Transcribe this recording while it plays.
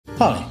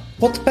Hi,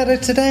 what's better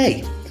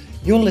today?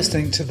 You're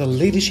listening to the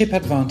Leadership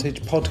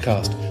Advantage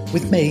podcast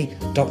with me,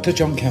 Dr.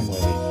 John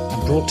Kenworthy,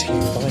 and brought to you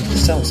by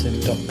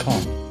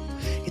selsim.com.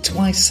 It's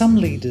why some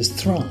leaders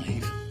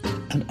thrive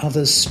and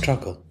others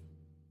struggle.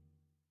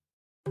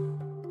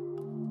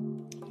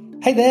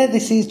 Hey there,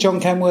 this is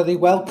John Kenworthy.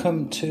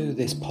 Welcome to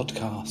this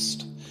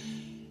podcast.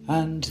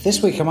 And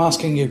this week I'm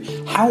asking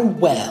you, how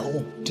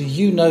well do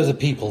you know the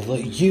people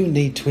that you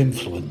need to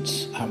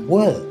influence at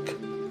work?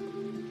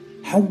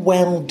 How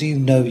well do you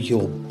know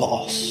your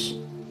boss,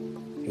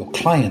 your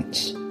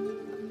clients,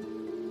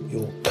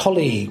 your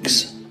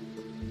colleagues?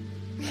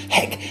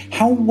 Heck,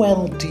 how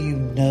well do you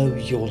know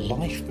your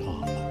life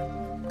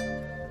partner?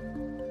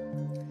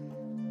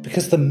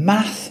 Because the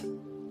math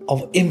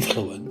of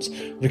influence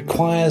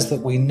requires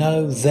that we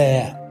know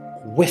their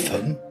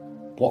whiffin,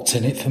 what's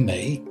in it for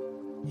me,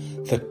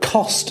 the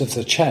cost of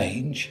the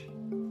change,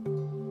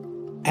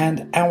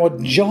 and our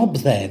job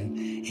then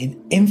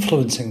in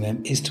influencing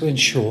them is to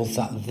ensure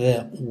that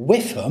the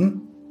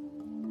whiffin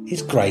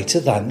is greater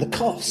than the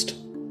cost.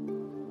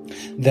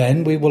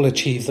 Then we will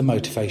achieve the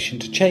motivation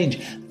to change.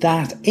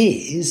 That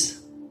is,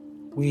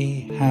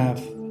 we have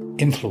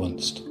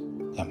influenced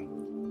them.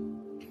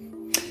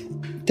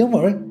 Don't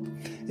worry,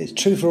 it's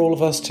true for all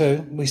of us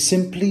too. We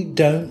simply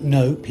don't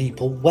know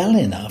people well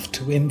enough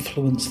to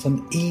influence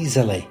them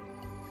easily.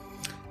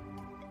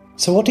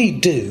 So what do you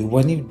do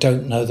when you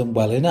don't know them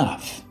well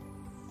enough?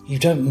 You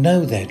don't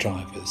know their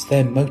drivers,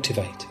 their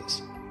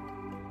motivators.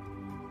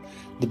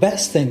 The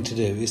best thing to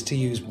do is to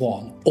use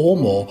one or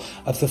more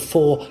of the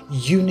 4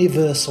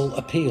 universal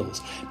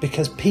appeals,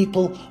 because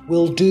people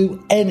will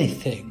do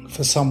anything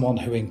for someone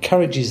who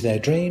encourages their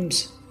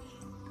dreams,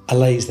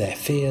 allays their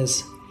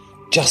fears,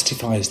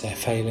 justifies their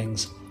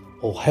failings,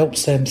 or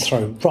helps them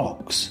throw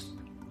rocks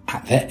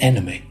at their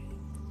enemy.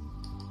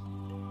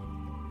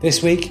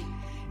 This week,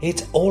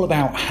 it's all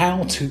about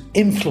how to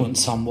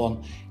influence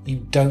someone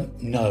you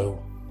don't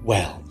know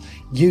well,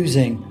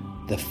 using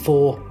the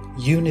 4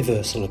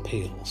 universal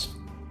appeals.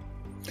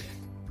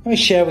 Let me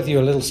share with you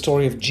a little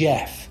story of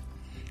Jeff.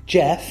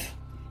 Jeff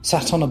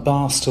sat on a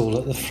bar stool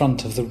at the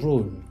front of the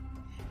room.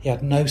 He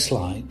had no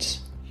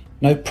slides,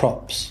 no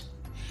props.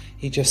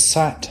 He just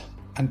sat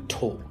and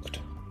talked.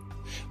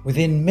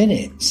 Within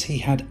minutes, he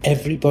had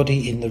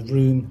everybody in the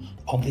room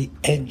on the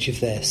edge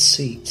of their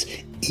seats,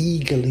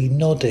 eagerly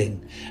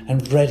nodding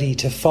and ready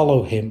to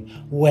follow him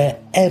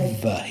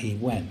wherever he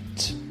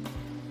went.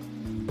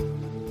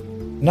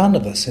 None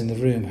of us in the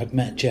room had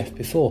met Jeff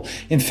before.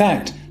 In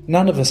fact,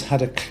 none of us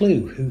had a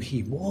clue who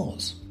he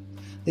was.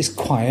 This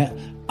quiet,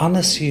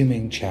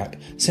 unassuming chap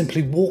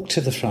simply walked to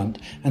the front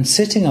and,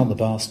 sitting on the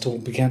bar stool,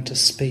 began to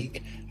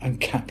speak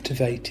and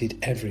captivated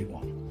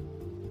everyone.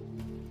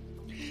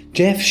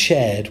 Jeff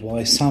shared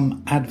why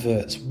some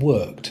adverts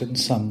worked and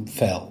some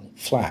fell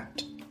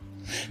flat,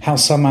 how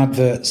some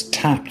adverts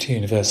tapped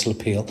universal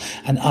appeal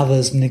and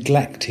others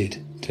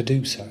neglected to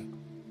do so.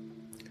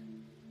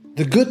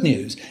 The good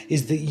news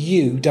is that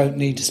you don't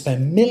need to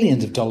spend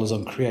millions of dollars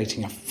on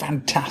creating a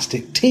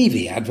fantastic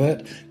TV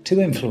advert to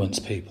influence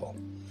people.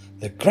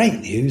 The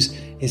great news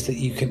is that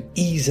you can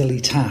easily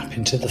tap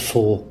into the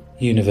 4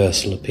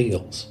 universal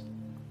appeals.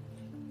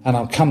 And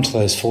I'll come to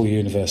those 4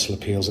 universal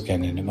appeals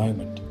again in a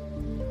moment.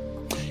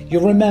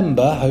 You'll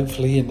remember,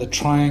 hopefully, in the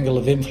triangle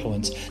of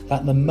influence,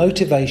 that the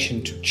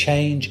motivation to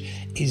change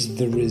is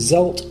the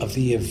result of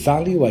the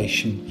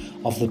evaluation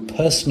of the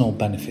personal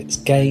benefits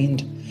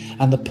gained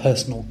and the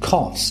personal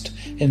cost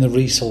in the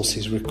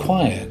resources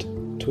required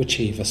to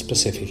achieve a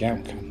specific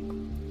outcome.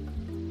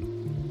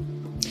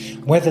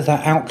 Whether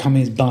that outcome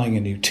is buying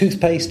a new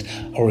toothpaste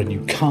or a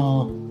new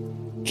car,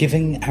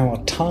 giving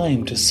our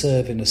time to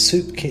serve in a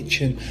soup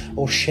kitchen,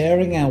 or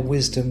sharing our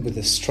wisdom with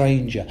a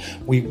stranger,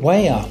 we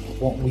weigh up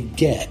what we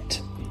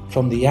get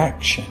from the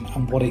action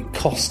and what it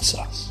costs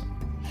us.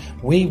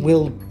 We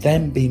will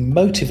then be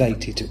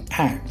motivated to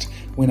act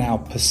when our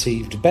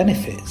perceived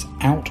benefits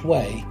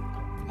outweigh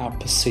our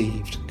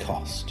perceived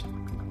cost.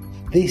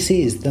 This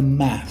is the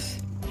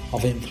math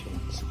of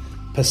influence.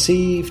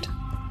 Perceived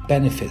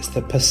benefits,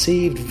 the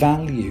perceived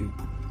value,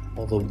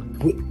 or the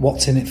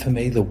what's in it for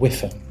me, the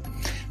whiffin,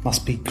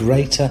 must be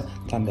greater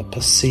than the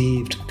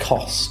perceived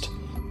cost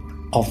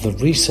of the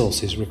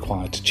resources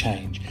required to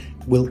change,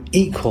 will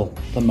equal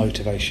the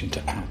motivation to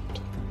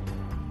act.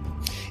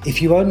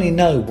 If you only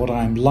know what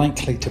I am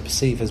likely to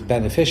perceive as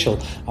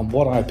beneficial and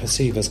what I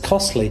perceive as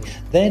costly,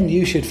 then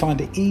you should find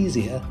it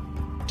easier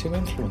to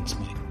influence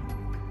me.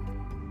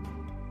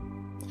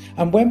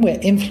 And when we're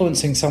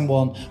influencing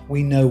someone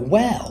we know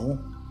well,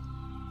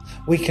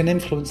 we can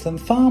influence them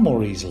far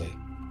more easily.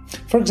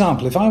 For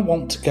example, if I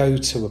want to go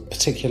to a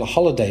particular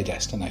holiday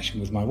destination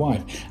with my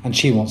wife and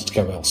she wants to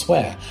go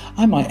elsewhere,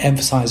 I might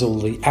emphasise all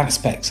the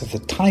aspects of the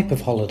type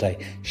of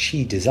holiday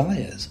she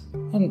desires.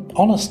 And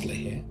honestly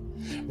here,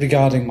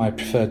 regarding my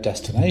preferred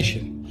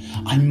destination,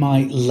 I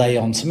might lay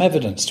on some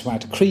evidence to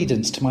add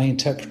credence to my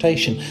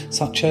interpretation,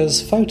 such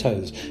as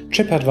photos,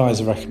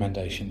 TripAdvisor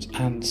recommendations,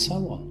 and so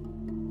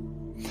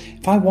on.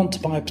 If I want to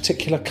buy a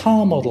particular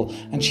car model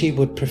and she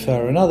would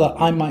prefer another,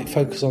 I might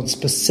focus on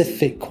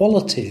specific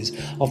qualities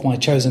of my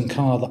chosen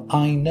car that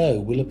I know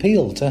will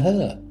appeal to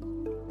her.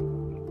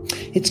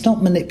 It's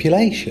not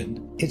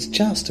manipulation, it's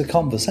just a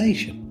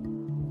conversation.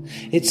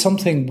 It's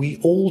something we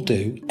all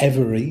do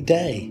every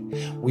day.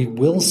 We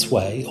will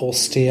sway or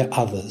steer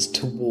others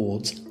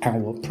towards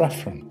our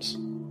preference.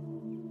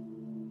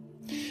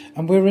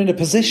 And we're in a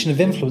position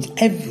of influence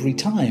every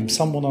time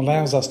someone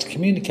allows us to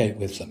communicate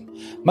with them.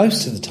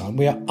 Most of the time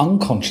we are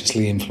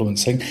unconsciously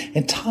influencing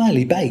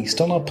entirely based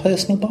on our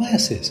personal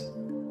biases.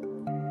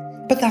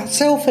 But that's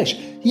selfish.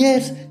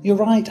 Yes, you're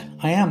right,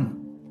 I am.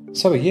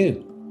 So are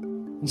you.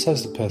 And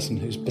so's the person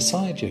who's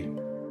beside you.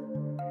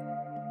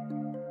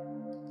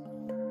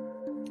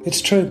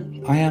 It's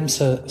true, I am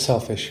so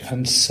selfish,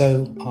 and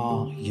so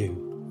are you.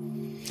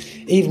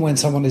 Even when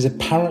someone is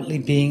apparently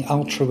being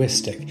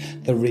altruistic,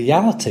 the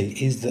reality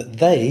is that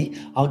they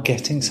are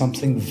getting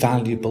something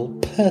valuable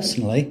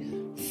personally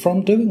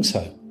from doing so.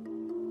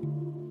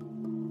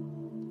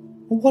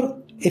 Well,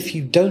 what if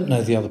you don't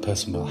know the other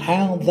person well?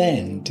 How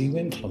then do you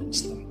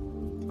influence them?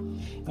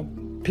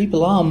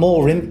 People are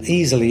more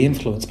easily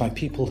influenced by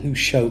people who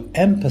show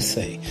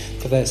empathy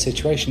for their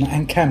situation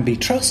and can be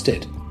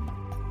trusted.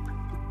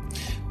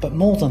 But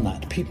more than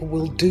that, people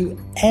will do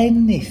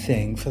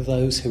anything for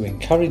those who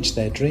encourage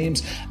their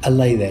dreams,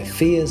 allay their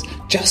fears,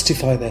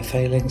 justify their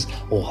failings,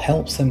 or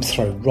helps them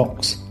throw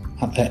rocks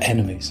at their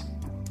enemies.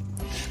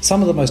 Some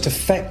of the most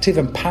effective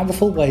and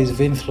powerful ways of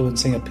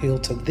influencing appeal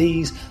to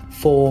these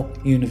 4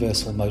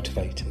 universal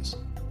motivators.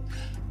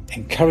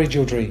 Encourage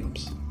your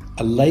dreams,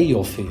 allay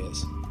your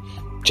fears,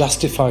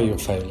 justify your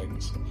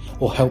failings,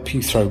 or help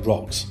you throw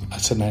rocks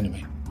at an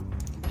enemy.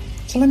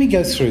 So let me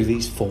go through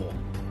these 4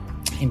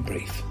 in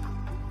brief.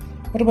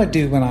 What do I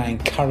do when I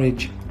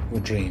encourage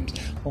your dreams?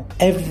 Well,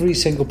 every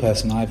single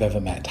person I've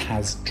ever met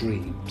has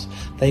dreams.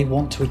 They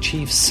want to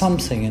achieve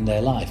something in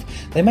their life.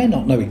 They may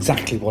not know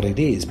exactly what it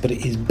is, but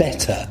it is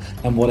better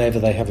than whatever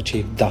they have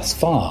achieved thus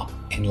far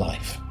in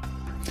life.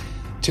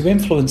 To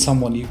influence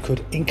someone, you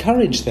could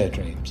encourage their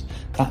dreams,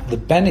 that the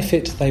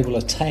benefit they will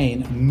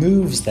attain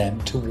moves them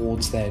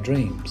towards their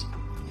dreams.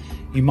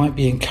 You might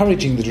be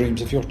encouraging the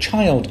dreams of your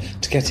child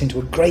to get into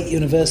a great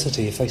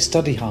university if they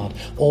study hard,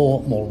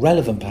 or, more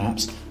relevant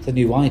perhaps, the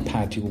new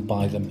iPad you will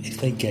buy them if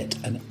they get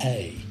an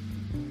A.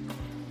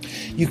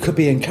 You could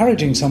be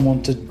encouraging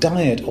someone to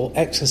diet or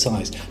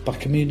exercise by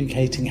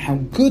communicating how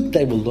good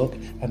they will look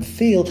and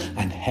feel,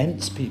 and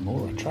hence be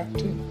more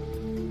attractive.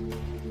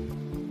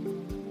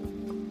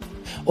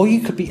 Or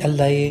you could be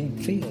allaying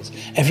fears.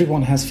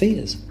 Everyone has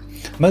fears.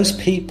 Most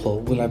people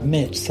will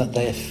admit that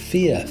they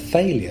fear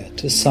failure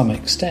to some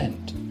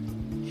extent.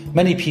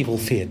 Many people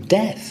fear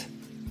death.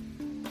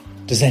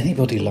 Does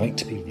anybody like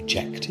to be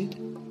rejected?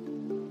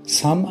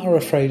 Some are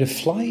afraid of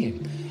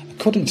flying.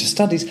 According to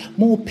studies,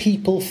 more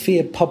people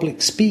fear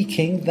public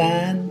speaking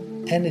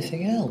than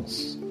anything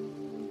else.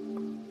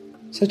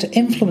 So to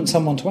influence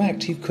someone to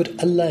act, you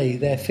could allay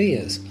their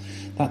fears.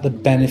 That the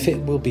benefit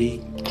will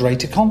be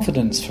greater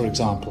confidence, for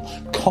example,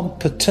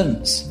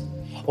 competence,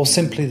 or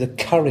simply the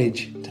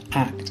courage to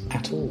act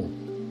at all.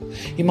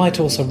 You might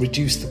also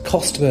reduce the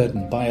cost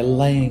burden by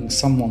allaying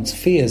someone's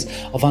fears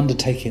of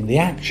undertaking the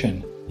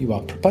action you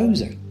are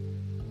proposing.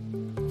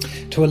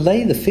 To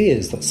allay the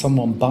fears that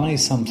someone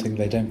buys something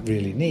they don't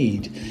really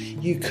need,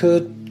 you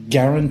could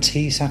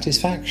guarantee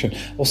satisfaction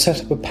or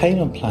set up a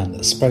payment plan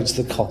that spreads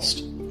the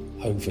cost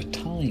over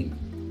time.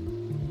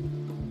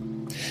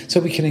 So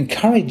we can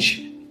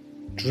encourage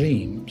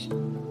dreams,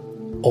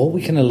 or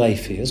we can allay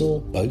fears, or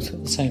both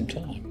at the same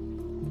time.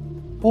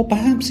 Or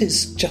perhaps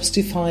it's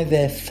justify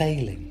their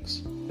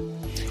failings.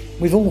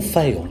 We've all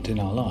failed in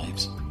our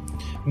lives.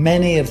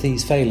 Many of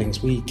these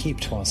failings we keep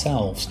to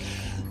ourselves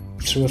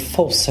through a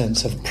false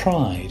sense of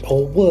pride,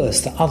 or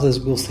worse, that others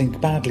will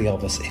think badly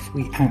of us if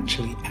we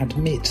actually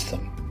admit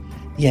them.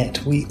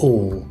 Yet we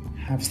all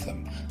have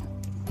them.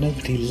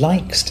 Nobody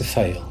likes to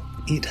fail.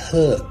 It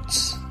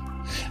hurts.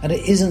 And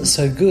it isn't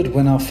so good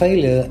when our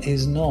failure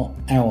is not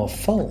our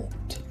fault.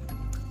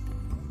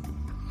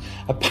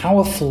 A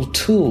powerful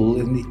tool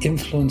in the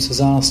influencer's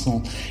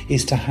arsenal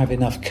is to have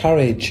enough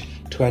courage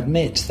to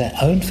admit their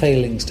own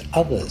failings to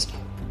others.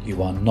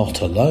 You are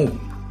not alone.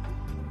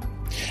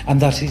 And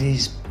that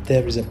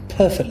there is a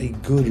perfectly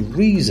good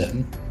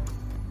reason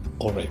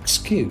or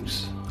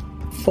excuse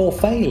for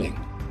failing.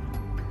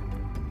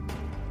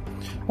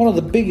 One of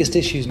the biggest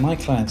issues my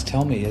clients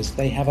tell me is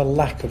they have a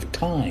lack of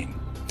time,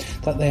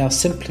 that there are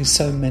simply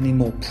so many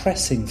more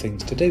pressing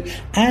things to do.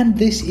 And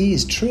this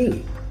is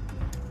true.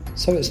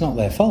 So it's not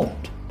their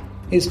fault.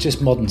 It's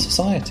just modern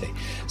society.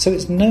 So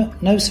it's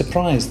no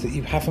surprise that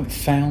you haven't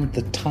found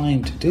the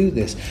time to do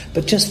this.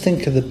 But just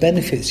think of the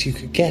benefits you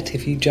could get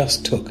if you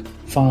just took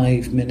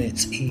 5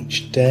 minutes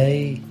each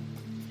day.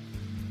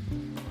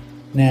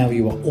 Now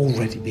you are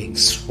already being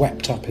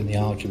swept up in the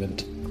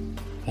argument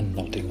and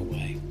nodding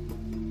away.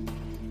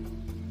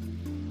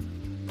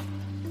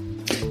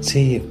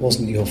 See, it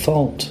wasn't your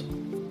fault.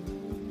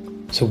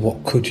 So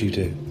what could you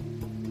do?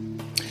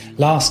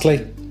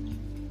 Lastly,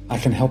 I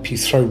can help you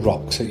throw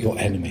rocks at your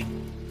enemy.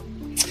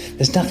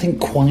 There's nothing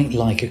quite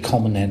like a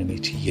common enemy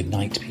to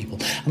unite people,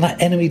 and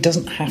that enemy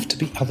doesn't have to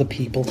be other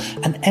people.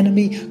 An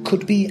enemy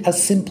could be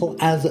as simple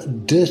as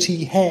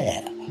dirty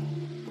hair.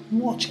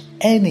 Watch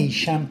any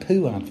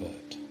shampoo advert.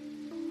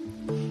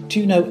 Do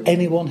you know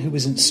anyone who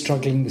isn't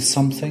struggling with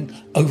something?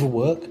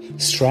 Overwork,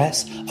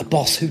 stress, a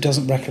boss who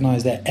doesn't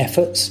recognise their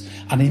efforts,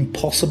 an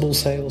impossible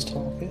sales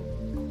target?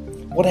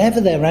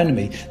 Whatever their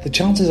enemy, the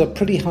chances are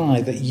pretty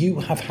high that you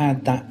have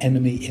had that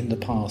enemy in the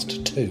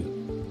past too.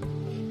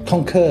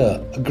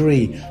 Concur,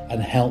 agree,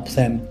 and help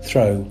them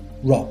throw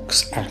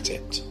rocks at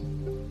it.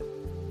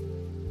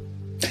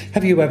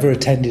 Have you ever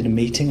attended a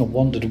meeting and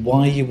wondered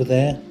why you were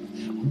there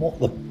and what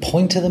the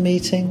point of the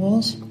meeting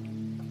was?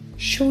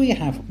 Sure you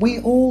have.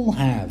 We all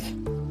have.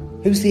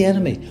 Who's the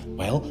enemy?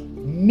 Well,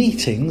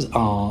 meetings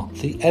are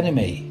the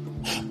enemy.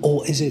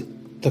 Or is it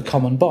the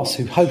common boss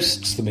who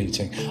hosts the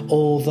meeting?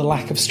 Or the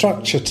lack of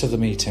structure to the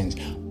meetings?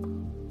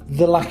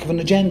 The lack of an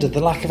agenda,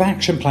 the lack of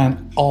action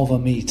plan of a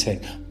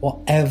meeting?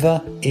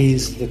 Whatever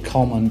is the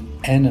common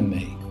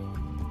enemy.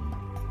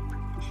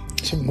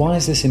 So why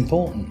is this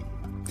important?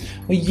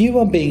 Well, you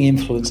are being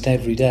influenced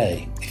every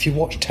day. If you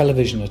watch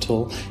television at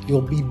all,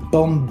 you'll be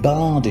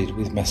bombarded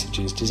with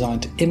messages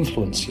designed to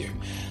influence you.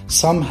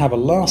 Some have a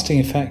lasting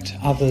effect,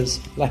 others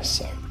less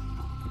so.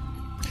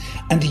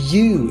 And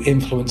you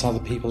influence other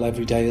people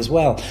every day as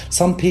well.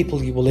 Some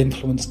people you will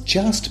influence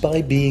just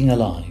by being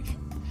alive.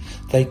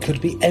 They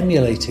could be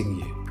emulating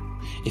you.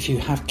 If you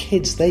have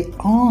kids, they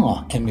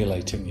are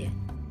emulating you.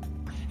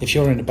 If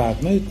you're in a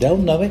bad mood, they'll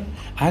know it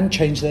and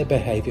change their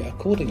behaviour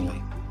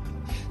accordingly.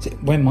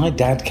 When my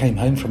dad came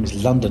home from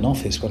his London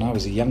office when I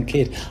was a young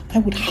kid, I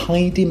would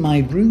hide in my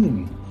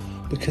room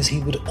because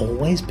he would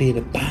always be in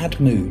a bad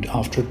mood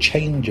after a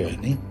train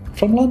journey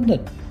from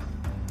London.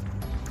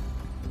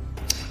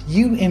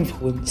 You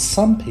influence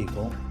some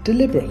people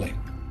deliberately.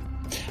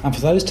 And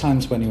for those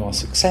times when you are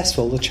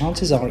successful, the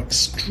chances are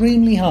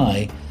extremely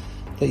high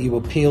that you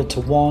appeal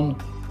to one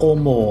or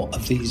more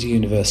of these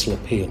universal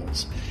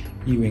appeals.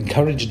 You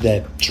encourage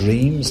their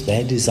dreams,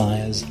 their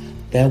desires,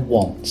 their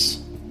wants.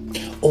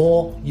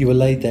 Or you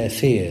allayed their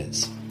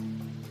fears.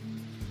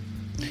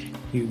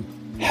 You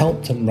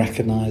helped them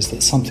recognise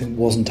that something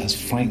wasn't as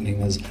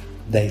frightening as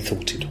they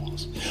thought it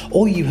was.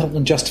 Or you help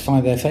them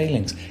justify their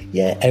failings.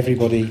 Yeah,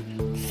 everybody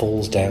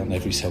falls down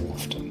every so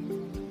often.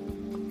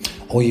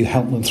 Or you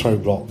help them throw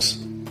rocks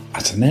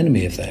at an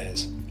enemy of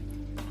theirs,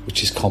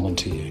 which is common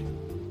to you.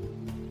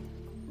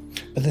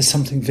 But there's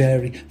something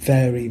very,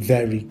 very,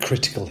 very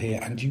critical here,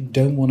 and you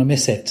don't want to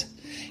miss it.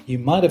 You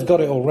might have got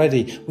it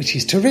already, which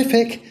is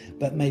terrific,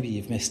 but maybe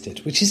you've missed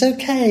it, which is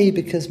okay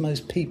because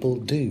most people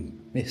do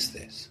miss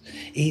this.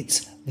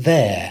 It's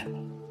their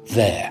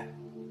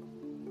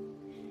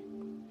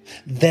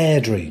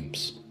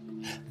dreams,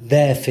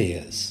 their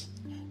fears,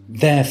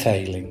 their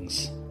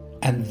failings,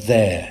 and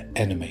their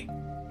enemy.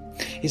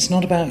 It's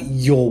not about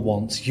your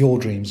wants, your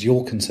dreams,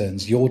 your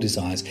concerns, your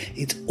desires.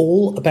 It's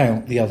all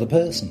about the other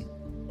person.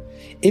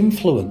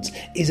 Influence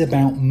is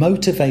about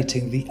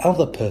motivating the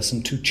other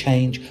person to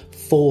change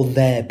for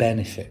their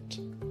benefit.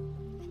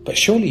 But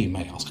surely you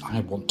may ask,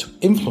 I want to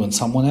influence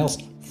someone else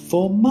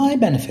for my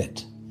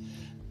benefit.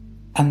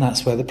 And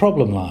that's where the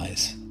problem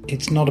lies.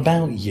 It's not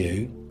about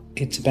you,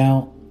 it's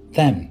about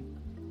them.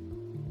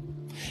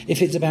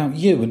 If it's about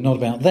you and not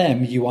about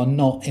them, you are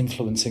not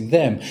influencing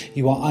them.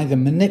 You are either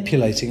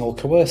manipulating or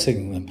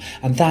coercing them.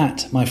 And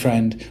that, my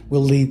friend,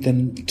 will lead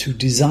them to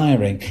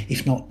desiring,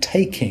 if not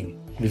taking,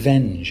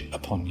 revenge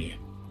upon you.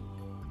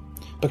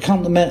 But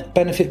can't the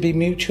benefit be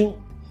mutual?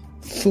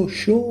 For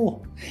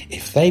sure.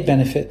 If they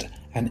benefit,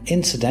 and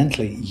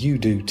incidentally you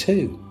do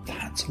too,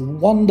 that's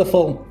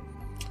wonderful.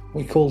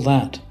 We call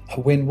that a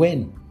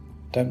win-win,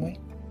 don't we?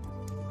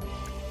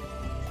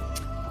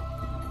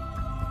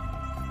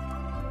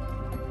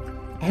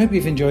 I hope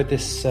you've enjoyed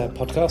this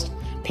podcast.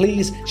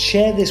 Please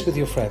share this with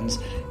your friends.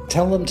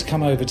 Tell them to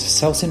come over to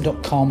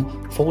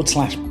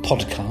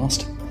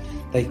sellsim.com/podcast.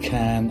 They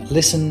can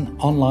listen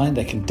online,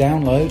 they can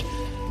download,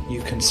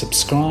 you can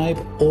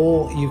subscribe,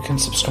 or you can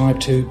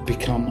subscribe to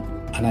become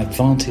an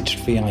Advantage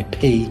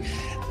VIP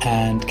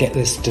and get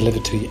this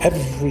delivered to you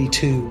every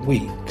 2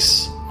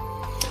 weeks.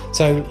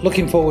 So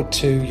looking forward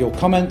to your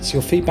comments,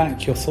 your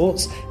feedback, your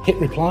thoughts. Hit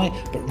reply,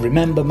 but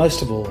remember,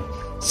 most of all,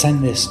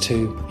 send this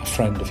to a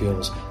friend of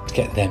yours to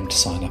get them to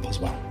sign up as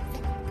well.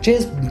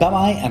 Cheers,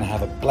 bye-bye, and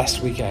have a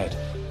blessed week ahead.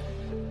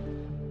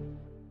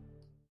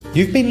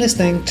 You've been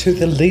listening to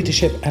the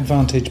Leadership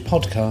Advantage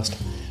podcast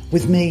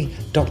with me,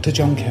 Dr.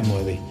 John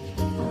Kenworthy.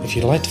 If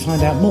you'd like to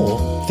find out more,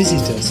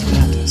 visit us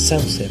at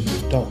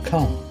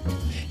sellsim.com.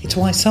 It's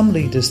why some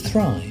leaders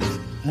thrive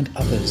and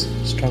others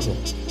struggle.